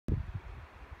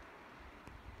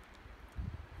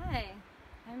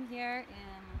here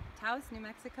in Taos, New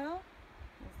Mexico,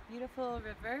 this beautiful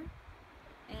river,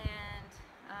 and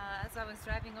as I was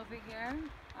driving over here,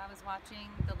 I was watching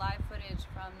the live footage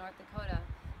from North Dakota.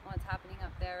 What's happening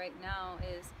up there right now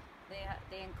is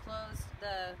they enclosed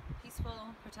the peaceful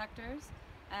protectors,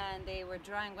 and they were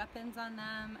drawing weapons on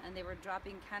them, and they were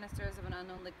dropping canisters of an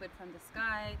unknown liquid from the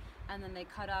sky, and then they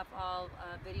cut off all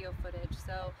video footage.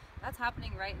 So that's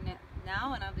happening right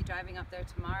now, and I'll be driving up there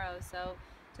tomorrow. So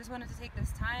just wanted to take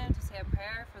this time to say a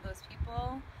prayer for those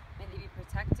people. May they be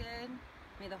protected.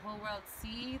 May the whole world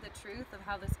see the truth of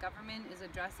how this government is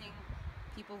addressing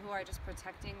people who are just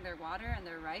protecting their water and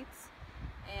their rights.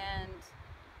 And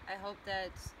I hope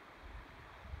that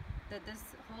this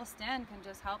whole stand can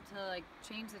just help to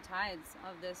change the tides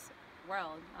of this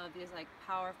world, of these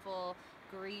powerful,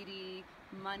 greedy,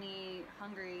 money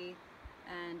hungry,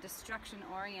 and destruction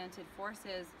oriented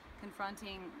forces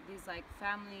confronting these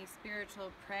family,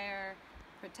 spiritual, prayer,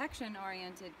 protection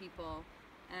oriented people.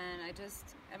 And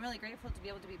I'm really grateful to be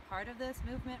able to be part of this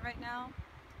movement right now,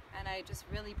 and I just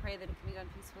really pray that it can be done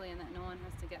peacefully and that no one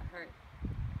has to get hurt.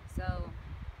 So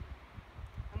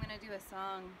I'm going to do a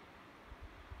song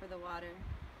for the water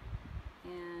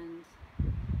and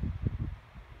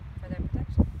for their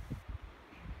protection.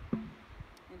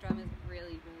 My drum is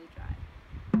really, really dry.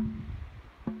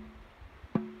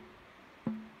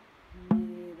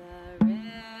 May the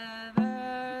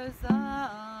rivers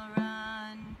all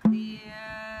run clear.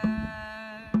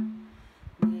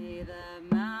 May the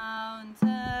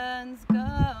mountains go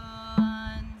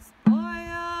unspoiled.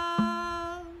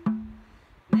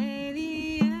 May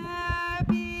the air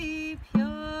be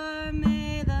pure.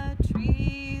 May the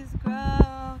trees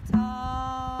grow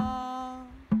tall.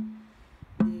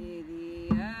 May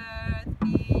the earth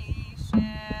be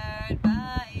shared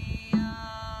by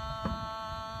all.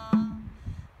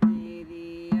 May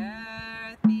the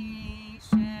earth be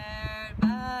shared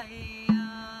by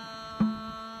all.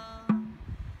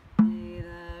 May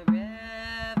the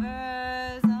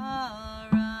rivers all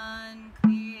run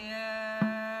clear.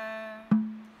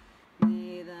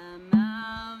 May the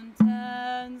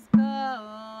mountains go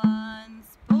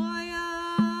unspoiled.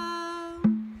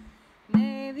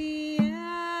 May the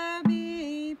air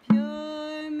be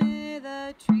pure. May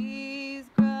the trees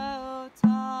grow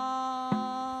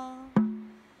tall.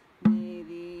 May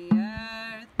the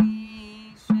earth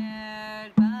be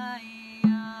shared by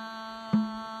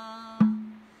all.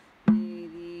 May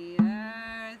the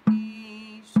earth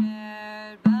be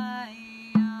shared by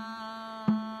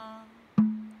all.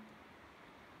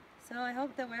 So I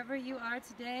hope that wherever you are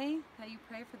today, that you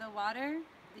pray for the water,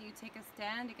 that you take a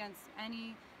stand against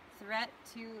any threat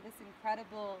to this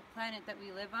incredible planet that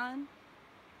we live on.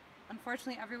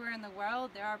 Unfortunately, everywhere in the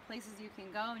world, there are places you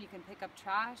can go and you can pick up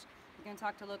trash. You can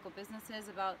talk to local businesses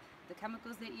about the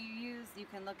chemicals that you use. You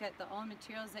can look at the own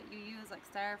materials that you use, like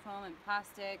styrofoam and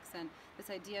plastics, and this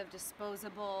idea of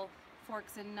disposable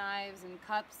forks and knives and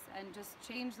cups, and just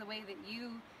change the way that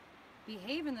you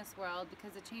behave in this world,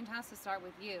 because the change has to start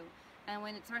with you. And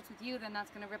when it starts with you, then that's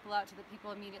going to ripple out to the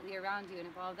people immediately around you, and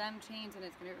if all of them change, then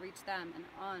it's going to reach them, and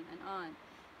on.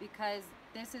 Because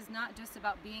this is not just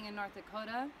about being in North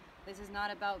Dakota. This is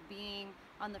not about being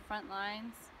on the front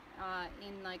lines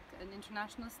in an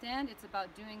international stand. It's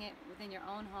about doing it within your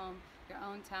own home, your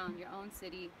own town, your own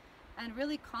city, and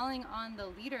really calling on the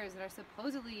leaders that are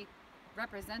supposedly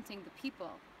representing the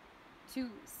people to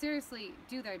seriously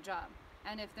do their job.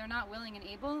 And if they're not willing and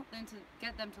able, then to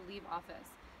get them to leave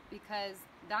office, because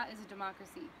that is a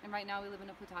democracy, and right now we live in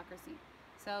a plutocracy.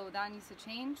 So that needs to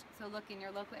change. So look in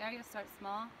your local area, start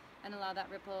small, and allow that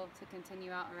ripple to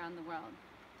continue out around the world.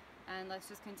 And let's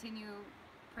just continue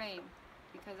praying,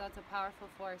 because that's a powerful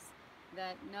force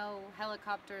that no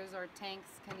helicopters or tanks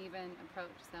can even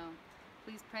approach. So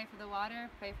please pray for the water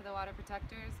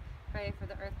protectors, pray for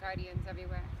the earth guardians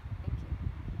everywhere.